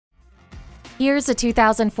Here's a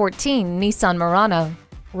 2014 Nissan Murano.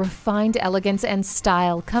 Refined elegance and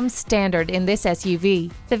style come standard in this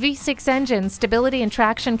SUV. The V6 engine, stability and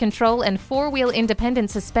traction control, and four-wheel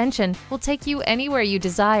independent suspension will take you anywhere you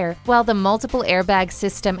desire, while the multiple airbag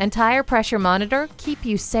system and tire pressure monitor keep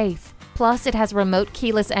you safe. Plus, it has remote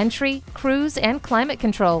keyless entry, cruise, and climate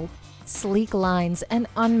control. Sleek lines and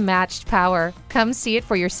unmatched power. Come see it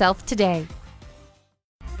for yourself today.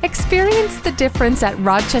 Experience the difference at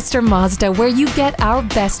Rochester Mazda, where you get our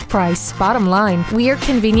best price. Bottom line, we are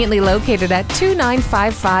conveniently located at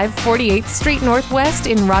 2955 48th Street Northwest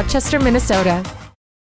in Rochester, Minnesota.